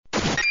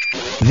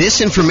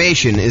This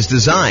information is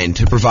designed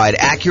to provide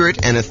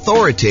accurate and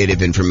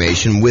authoritative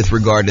information with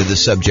regard to the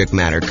subject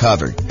matter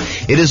covered.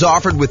 It is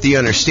offered with the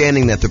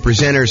understanding that the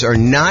presenters are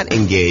not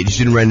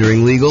engaged in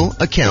rendering legal,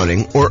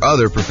 accounting, or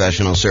other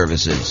professional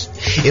services.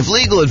 If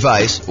legal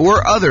advice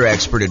or other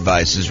expert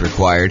advice is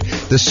required,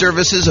 the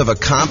services of a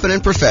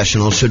competent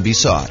professional should be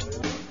sought.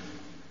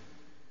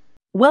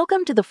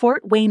 Welcome to the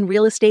Fort Wayne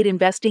Real Estate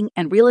Investing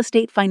and Real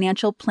Estate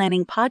Financial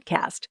Planning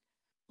Podcast.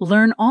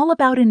 Learn all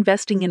about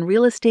investing in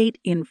real estate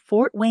in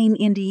Fort Wayne,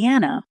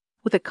 Indiana,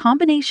 with a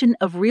combination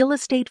of real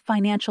estate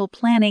financial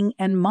planning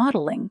and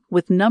modeling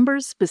with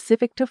numbers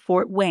specific to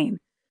Fort Wayne,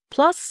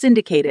 plus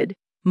syndicated,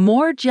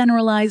 more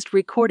generalized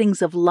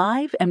recordings of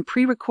live and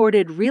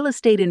pre-recorded real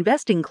estate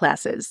investing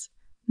classes,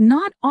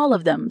 not all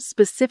of them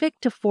specific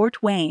to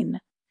Fort Wayne.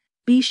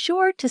 Be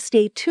sure to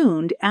stay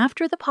tuned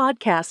after the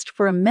podcast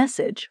for a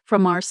message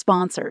from our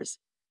sponsors.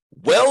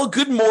 Well,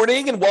 good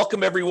morning and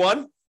welcome,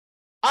 everyone.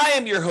 I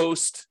am your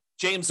host,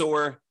 James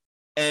Orr,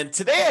 and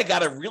today I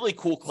got a really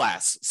cool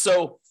class.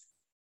 So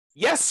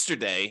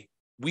yesterday,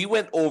 we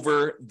went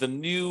over the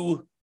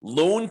new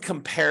loan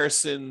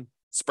comparison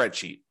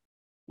spreadsheet,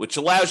 which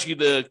allows you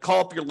to call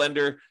up your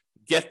lender,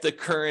 get the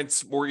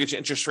current mortgage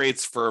interest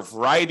rates for a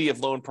variety of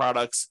loan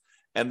products,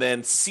 and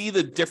then see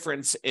the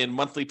difference in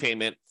monthly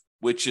payment,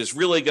 which is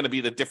really going to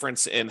be the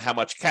difference in how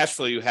much cash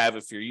flow you have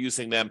if you're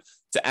using them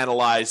to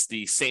analyze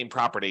the same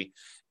property.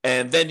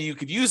 And then you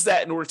could use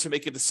that in order to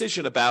make a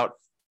decision about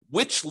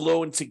which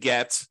loan to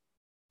get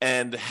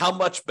and how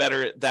much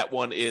better that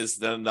one is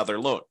than another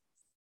loan.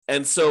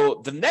 And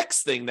so the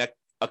next thing that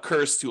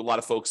occurs to a lot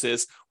of folks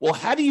is, well,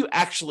 how do you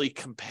actually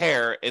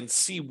compare and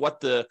see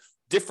what the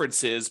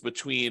difference is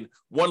between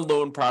one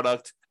loan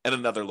product and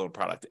another loan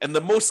product? And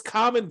the most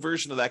common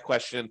version of that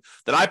question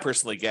that I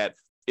personally get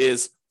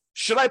is,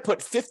 should I put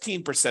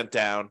 15%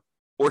 down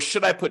or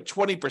should I put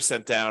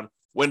 20% down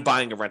when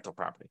buying a rental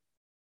property?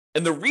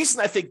 And the reason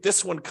I think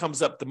this one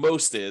comes up the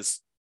most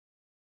is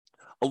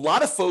a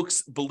lot of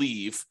folks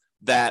believe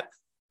that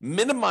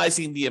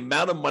minimizing the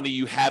amount of money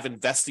you have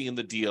investing in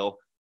the deal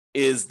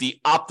is the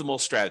optimal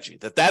strategy,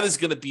 that is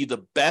going to be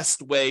the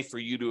best way for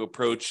you to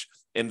approach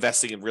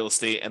investing in real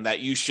estate, and that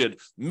you should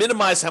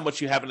minimize how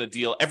much you have in a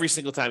deal every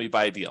single time you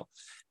buy a deal.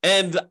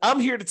 And I'm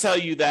here to tell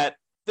you that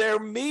there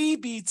may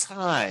be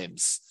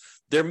times,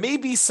 there may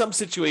be some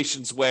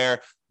situations where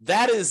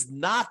that is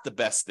not the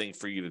best thing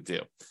for you to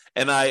do.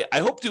 And I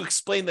hope to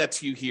explain that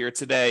to you here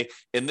today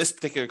in this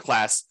particular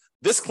class.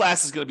 This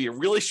class is going to be a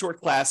really short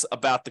class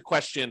about the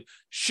question,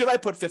 should I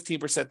put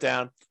 15%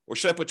 down or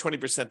should I put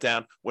 20%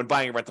 down when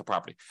buying a rental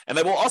property? And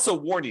I will also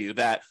warn you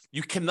that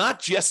you cannot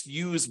just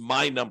use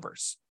my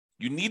numbers.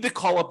 You need to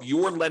call up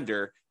your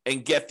lender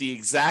and get the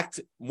exact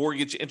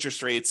mortgage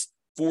interest rates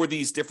for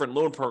these different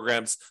loan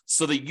programs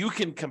so that you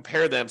can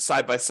compare them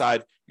side by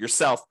side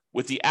yourself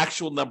with the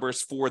actual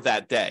numbers for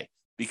that day,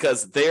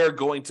 because they're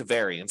going to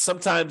vary. And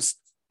sometimes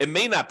it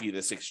may not be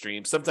this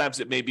extreme. Sometimes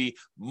it may be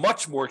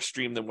much more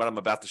extreme than what I'm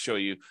about to show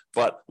you,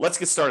 but let's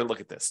get started and look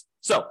at this.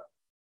 So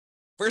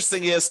first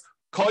thing is,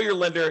 call your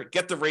lender,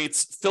 get the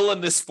rates, fill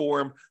in this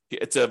form.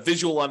 It's a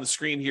visual on the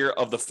screen here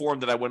of the form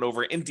that I went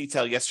over in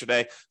detail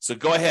yesterday. So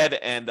go ahead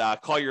and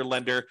call your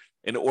lender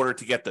in order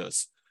to get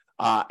those.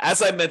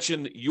 As I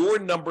mentioned, your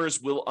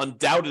numbers will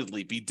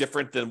undoubtedly be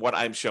different than what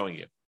I'm showing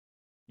you.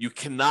 You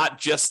cannot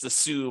just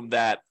assume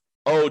that,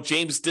 oh,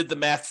 James did the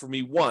math for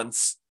me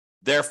once,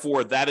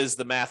 therefore that is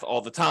the math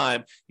all the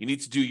time. You need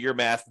to do your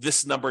math.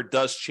 This number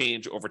does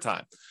change over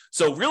time.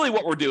 So really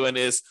what we're doing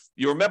is,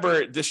 you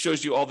remember this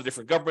shows you all the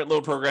different government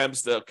loan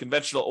programs, the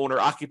conventional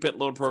owner-occupant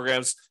loan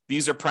programs.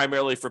 These are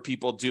primarily for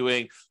people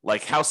doing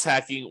like house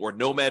hacking or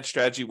nomad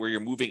strategy where you're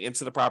moving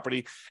into the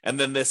property. And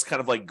then this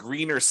kind of like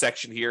greener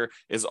section here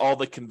is all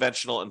the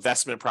conventional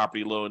investment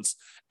property loans.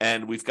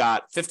 And we've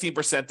got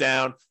 15%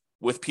 down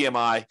with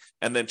PMI,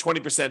 and then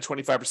 20%,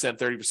 25%,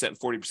 30%, and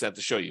 40%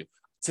 to show you.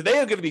 Today,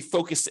 I'm going to be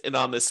focused in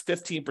on this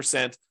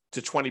 15%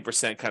 to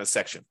 20% kind of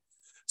section.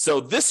 So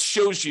this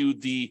shows you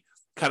the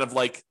kind of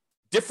like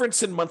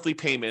difference in monthly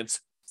payments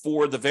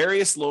for the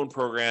various loan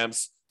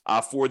programs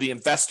for the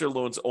investor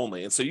loans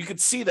only. And so you can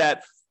see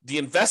that the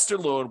investor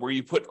loan, where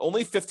you put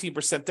only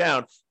 15%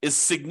 down, is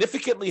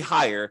significantly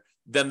higher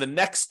than the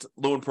next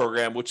loan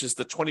program, which is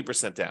the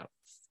 20% down.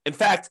 In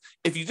fact,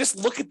 if you just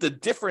look at the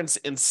difference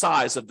in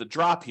size of the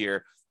drop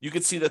here, you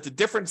can see that the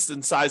difference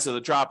in size of the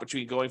drop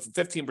between going from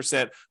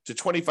 15% to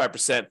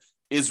 25%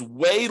 is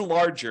way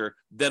larger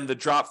than the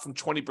drop from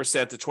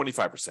 20% to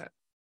 25%.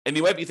 And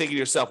you might be thinking to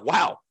yourself,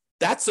 wow,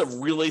 that's a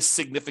really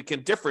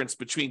significant difference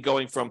between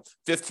going from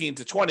 15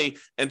 to 20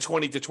 and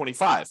 20 to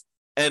 25.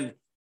 And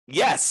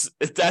yes,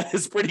 that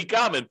is pretty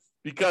common,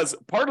 because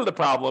part of the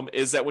problem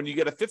is that when you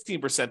get a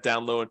 15%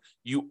 down loan,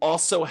 you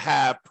also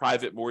have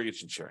private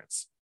mortgage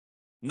insurance.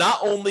 Not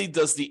only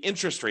does the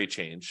interest rate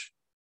change,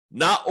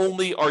 not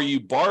only are you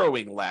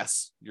borrowing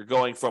less, you're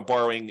going from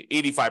borrowing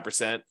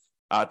 85%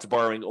 to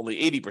borrowing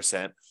only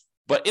 80%,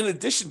 but in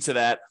addition to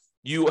that,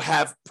 you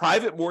have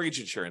private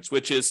mortgage insurance,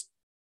 which is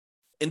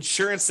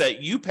insurance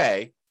that you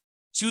pay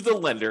to the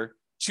lender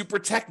to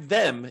protect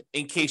them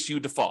in case you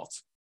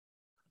default.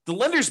 The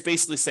lender's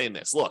basically saying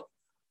this, look,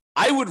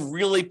 I would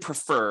really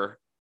prefer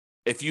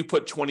if you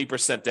put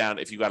 20% down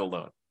if you got a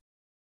loan.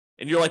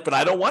 And you're like, but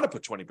I don't want to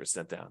put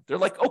 20% down. They're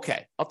like,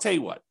 okay, I'll tell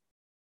you what.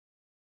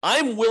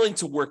 I'm willing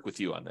to work with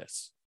you on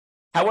this.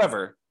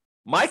 However,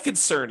 my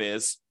concern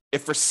is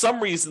if for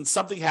some reason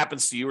something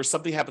happens to you or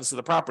something happens to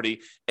the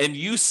property and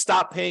you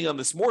stop paying on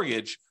this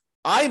mortgage,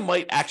 I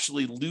might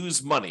actually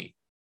lose money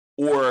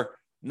or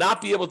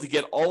not be able to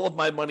get all of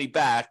my money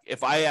back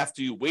if I have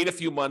to wait a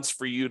few months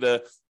for you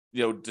to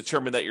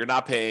determine that you're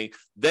not paying,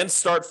 then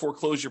start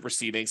foreclosure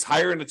proceedings,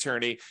 hire an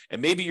attorney, and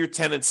maybe your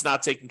tenant's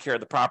not taking care of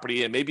the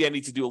property, and maybe I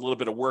need to do a little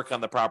bit of work on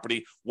the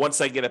property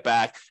once I get it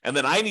back, and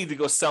then I need to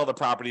go sell the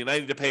property, and I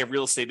need to pay a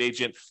real estate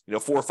agent,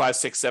 4, 5,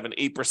 6, 7,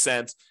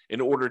 8%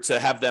 in order to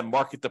have them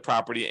market the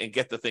property and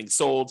get the thing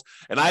sold.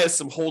 And I have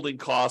some holding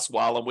costs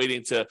while I'm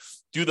waiting to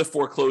do the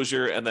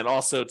foreclosure, and then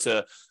also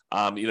to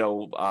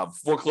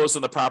foreclose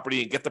on the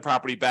property and get the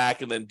property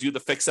back and then do the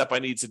fix up I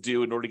need to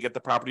do in order to get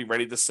the property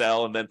ready to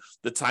sell. And then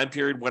the time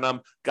period when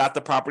I'm got the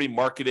property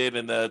marketed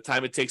and the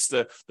time it takes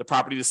the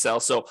property to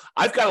sell. So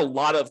I've got a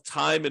lot of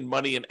time and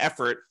money and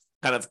effort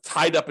kind of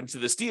tied up into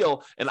this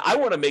deal. And I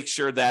want to make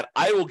sure that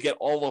I will get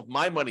all of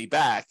my money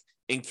back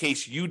in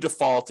case you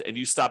default and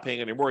you stop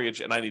paying on your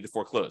mortgage and I need to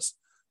foreclose.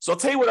 So I'll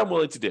tell you what I'm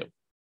willing to do.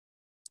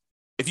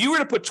 If you were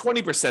to put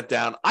 20%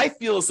 down, I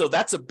feel as though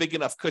that's a big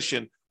enough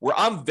cushion where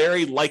I'm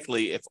very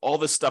likely, if all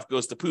this stuff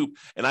goes to poop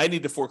and I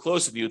need to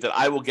foreclose on you, that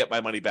I will get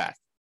my money back.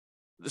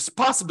 There's a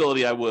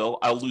possibility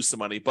I'll lose some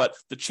money, but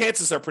the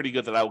chances are pretty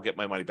good that I will get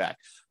my money back.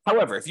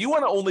 However, if you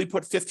want to only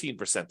put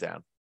 15%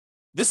 down,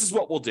 this is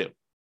what we'll do.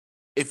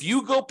 If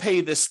you go pay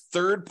this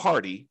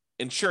third-party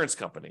insurance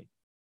company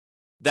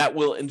that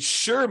will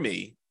insure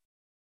me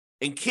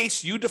in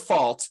case you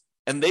default,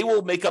 and they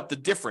will make up the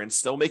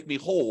difference, they'll make me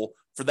whole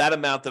for that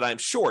amount that I'm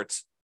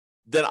short,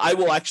 then I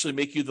will actually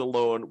make you the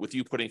loan with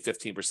you putting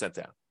 15%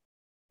 down.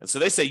 And so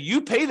they say,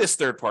 you pay this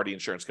third-party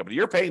insurance company,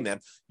 you're paying them,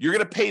 you're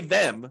going to pay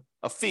them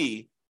a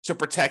fee to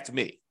protect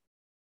me.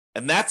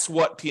 And that's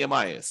what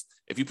PMI is.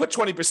 If you put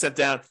 20%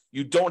 down,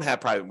 you don't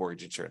have private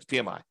mortgage insurance,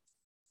 PMI.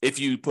 If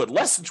you put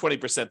less than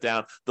 20%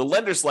 down, the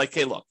lender's like,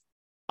 hey, look,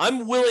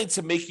 I'm willing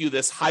to make you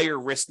this higher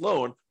risk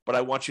loan, but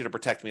I want you to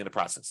protect me in the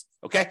process,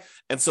 okay?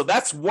 And so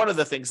that's one of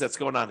the things that's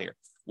going on here.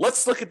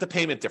 Let's look at the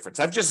payment difference.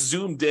 I've just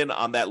zoomed in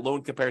on that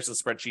loan comparison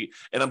spreadsheet,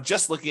 and I'm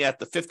just looking at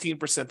the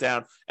 15%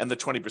 down and the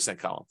 20%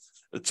 column.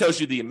 It tells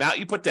you the amount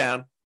you put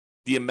down,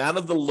 the amount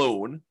of the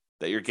loan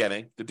that you're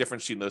getting, the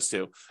difference between those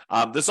two.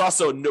 There's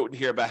also a note in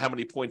here about how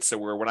many points there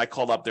were. When I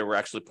called up, there were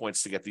actually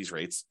points to get these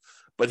rates.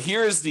 But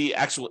here is the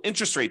actual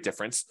interest rate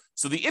difference.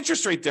 So the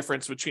interest rate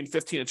difference between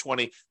 15 and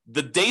 20,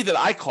 the day that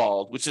I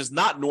called, which is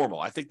not normal.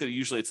 I think that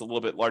usually it's a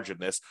little bit larger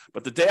than this,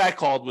 but the day I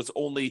called was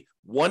only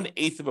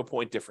 1/8 of a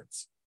point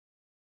difference,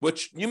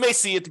 which you may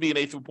see it to be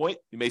 1/8 of a point.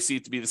 You may see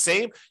it to be the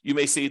same. You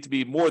may see it to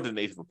be more than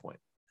 1/8 of a point.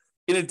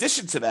 In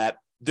addition to that,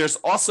 there's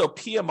also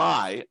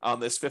PMI on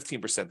this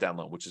 15% down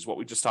loan, which is what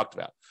we just talked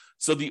about.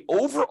 So the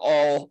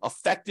overall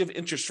effective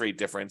interest rate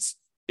difference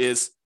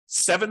is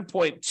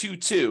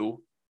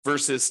 7.22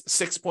 versus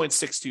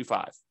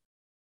 6.625.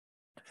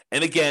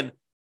 And again,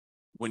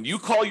 when you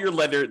call your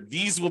lender,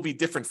 these will be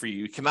different for you.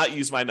 You cannot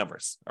use my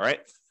numbers, all right?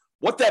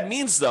 What that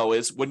means, though,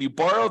 is when you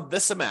borrow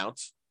this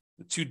amount,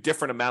 the two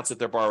different amounts that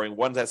they're borrowing,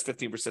 one has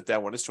 15%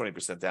 down, one is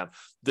 20% down,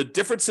 the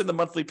difference in the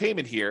monthly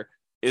payment here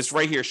is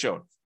right here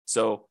shown.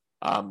 So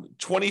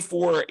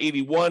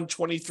 $24.81,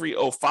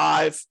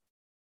 $23.05.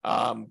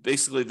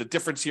 Basically, the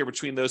difference here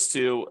between those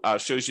two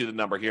shows you the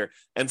number here.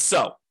 And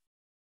so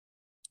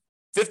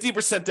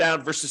 50%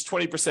 down versus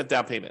 20%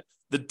 down payment.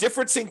 The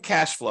difference in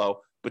cash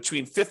flow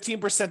between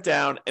 15%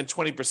 down and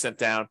 20%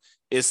 down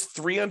is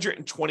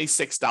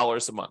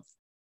 $326 a month.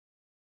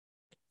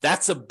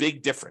 That's a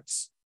big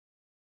difference.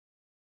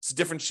 It's a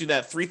difference between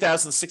that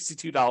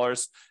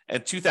 $3,062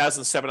 and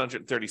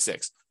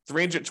 $2,736,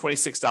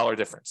 $326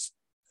 difference.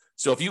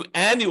 So if you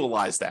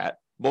annualize that,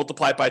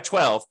 multiply it by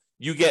 12,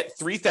 you get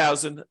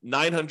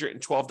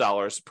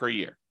 $3,912 per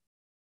year.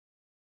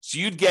 So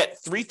you'd get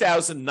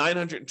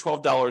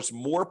 $3,912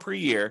 more per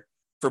year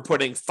for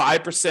putting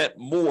 5%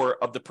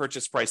 more of the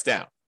purchase price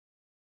down.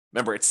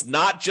 Remember, it's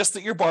not just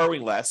that you're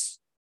borrowing less,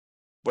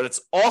 but it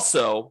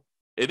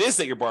is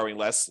that you're borrowing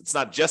less. It's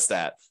not just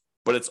that,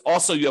 but it's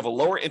also you have a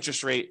lower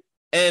interest rate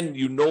and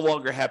you no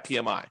longer have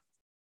PMI.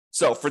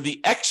 So for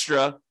the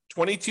extra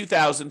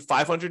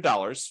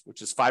 $22,500,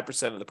 which is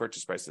 5% of the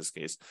purchase price in this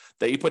case,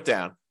 that you put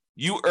down,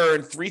 you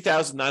earn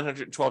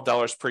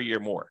 $3,912 per year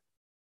more,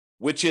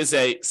 which is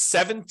a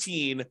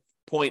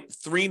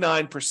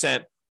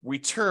 17.39%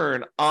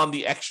 return on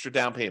the extra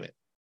down payment.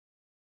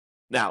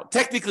 Now,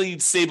 technically,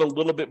 you'd save a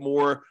little bit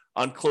more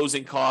on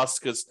closing costs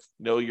because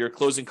your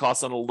closing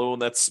costs on a loan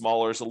that's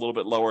smaller is a little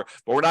bit lower,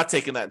 but we're not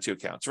taking that into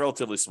account. It's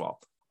relatively small.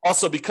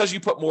 Also, because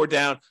you put more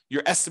down,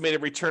 your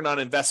estimated return on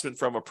investment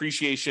from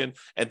appreciation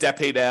and debt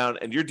pay down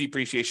and your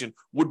depreciation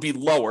would be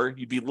lower.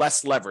 You'd be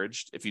less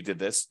leveraged if you did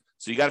this.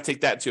 So you got to take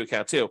that into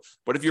account too.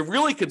 But if you're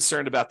really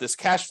concerned about this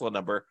cash flow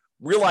number,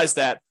 realize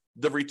that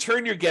the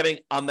return you're getting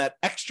on that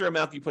extra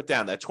amount you put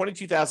down, that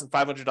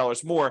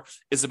 $22,500 more,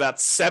 is about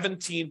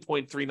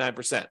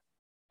 17.39%.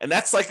 And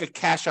that's like a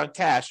cash on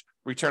cash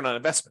return on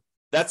investment.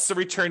 That's the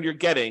return you're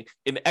getting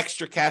in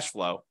extra cash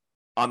flow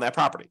on that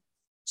property.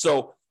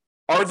 So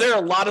are there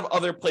a lot of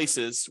other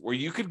places where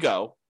you could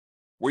go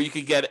where you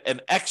could get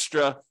an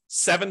extra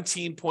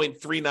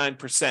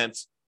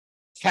 17.39%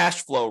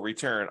 cash flow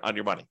return on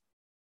your money?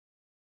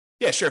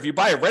 Yeah, sure. If you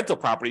buy a rental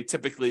property,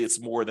 typically it's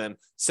more than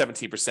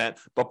 17%,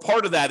 but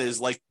part of that is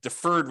like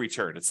deferred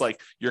return. It's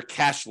like your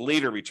cash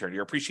later return,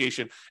 your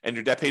appreciation and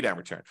your debt pay down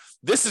return.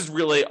 This is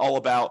really all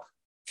about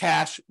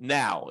cash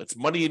now. It's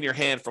money in your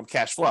hand from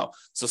cash flow.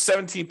 So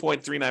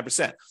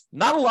 17.39%.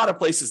 Not a lot of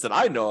places that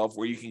I know of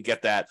where you can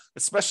get that,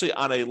 especially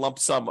on a lump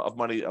sum of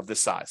money of this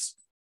size.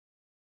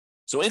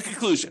 So in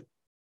conclusion,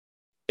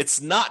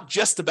 it's not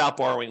just about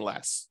borrowing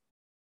less.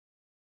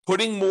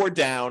 Putting more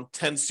down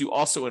tends to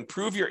also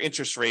improve your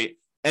interest rate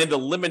and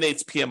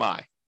eliminates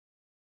PMI.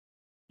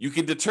 You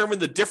can determine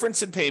the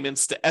difference in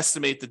payments to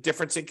estimate the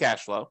difference in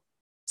cash flow,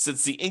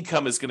 since the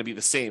income is going to be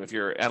the same if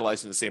you're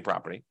analyzing the same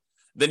property.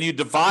 Then you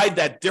divide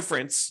that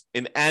difference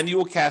in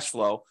annual cash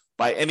flow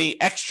by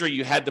any extra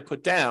you had to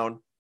put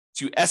down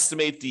to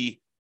estimate the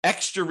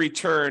extra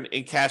return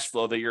in cash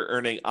flow that you're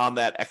earning on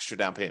that extra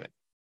down payment.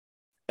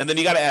 And then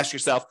you got to ask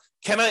yourself,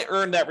 can I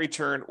earn that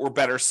return or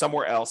better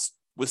somewhere else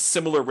with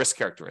similar risk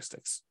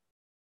characteristics?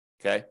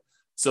 Okay.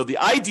 So the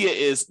idea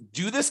is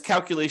do this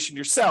calculation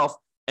yourself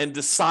and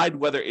decide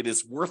whether it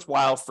is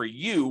worthwhile for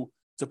you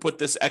to put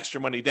this extra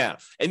money down.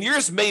 And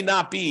yours may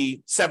not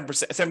be 7%,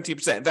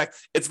 17%. In fact,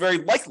 it's very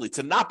likely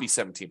to not be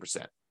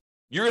 17%.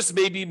 Yours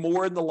may be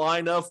more in the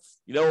line of,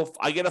 if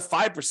I get a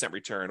 5%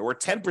 return or a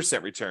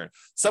 10% return.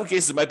 Some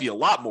cases it might be a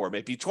lot more,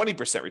 maybe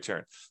 20%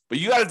 return. But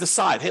you got to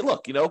decide, hey,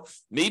 look,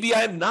 maybe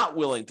I'm not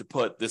willing to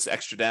put this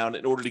extra down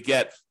in order to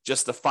get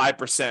just a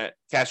 5%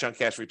 cash on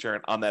cash return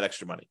on that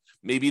extra money.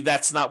 Maybe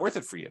that's not worth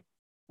it for you.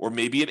 Or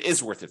maybe it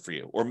is worth it for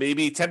you. Or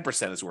maybe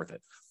 10% is worth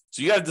it.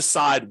 So you got to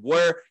decide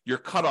where your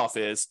cutoff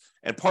is.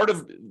 And part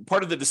of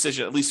the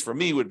decision, at least for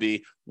me, would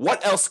be,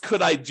 what else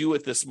could I do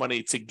with this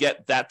money to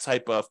get that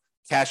type of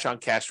cash on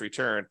cash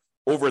return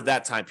over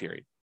that time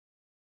period?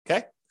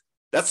 Okay.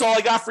 That's all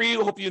I got for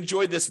you. Hope you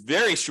enjoyed this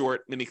very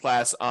short mini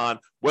class on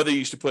whether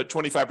you should put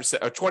 25%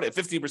 or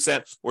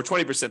 15% or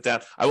 20%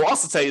 down. I will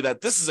also tell you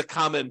that this is a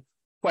common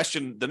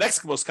question. The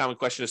next most common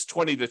question is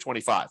 20 to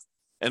 25.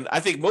 And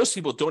I think most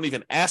people don't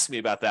even ask me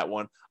about that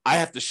one. I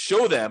have to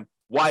show them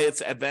why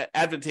it's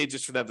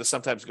advantageous for them to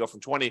sometimes go from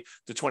 20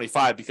 to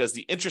 25, because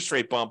the interest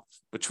rate bump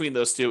between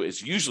those two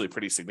is usually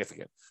pretty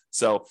significant.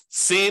 So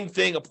same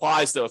thing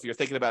applies, though, if you're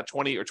thinking about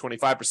 20 or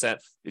 25%,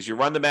 is you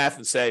run the math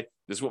and say,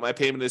 this is what my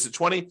payment is at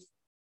 20,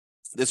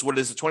 this is what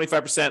it is at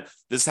 25%,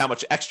 this is how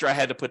much extra I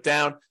had to put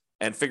down,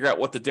 and figure out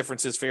what the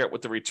difference is, figure out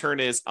what the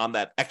return is on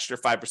that extra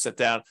 5%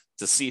 down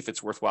to see if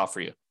it's worthwhile for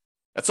you.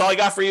 That's all I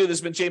got for you. This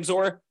has been James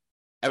Orr.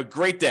 Have a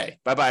great day.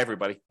 Bye-bye,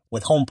 everybody.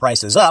 With home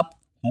prices up,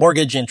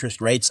 mortgage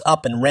interest rates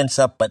up, and rents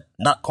up, but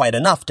not quite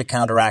enough to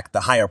counteract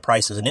the higher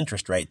prices and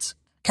interest rates,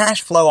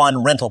 cash flow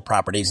on rental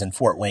properties in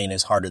Fort Wayne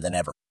is harder than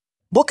ever.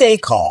 Book a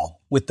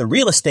call with the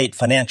Real Estate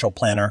Financial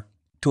Planner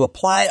to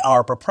apply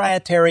our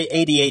proprietary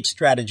 88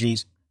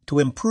 strategies to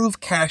improve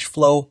cash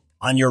flow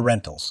on your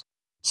rentals.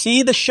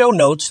 See the show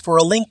notes for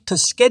a link to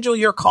schedule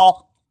your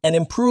call and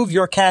improve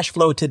your cash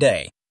flow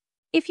today.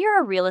 If you're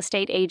a real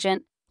estate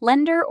agent,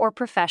 lender, or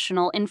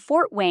professional in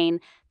Fort Wayne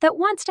that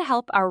wants to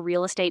help our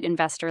real estate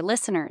investor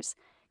listeners,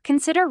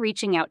 consider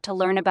reaching out to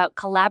learn about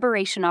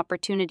collaboration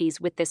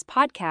opportunities with this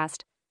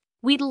podcast.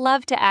 We'd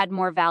love to add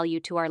more value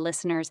to our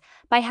listeners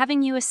by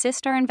having you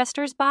assist our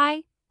investors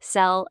buy,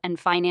 sell, and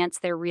finance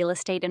their real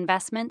estate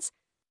investments.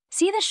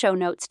 See the show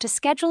notes to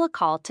schedule a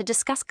call to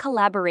discuss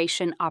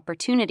collaboration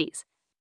opportunities.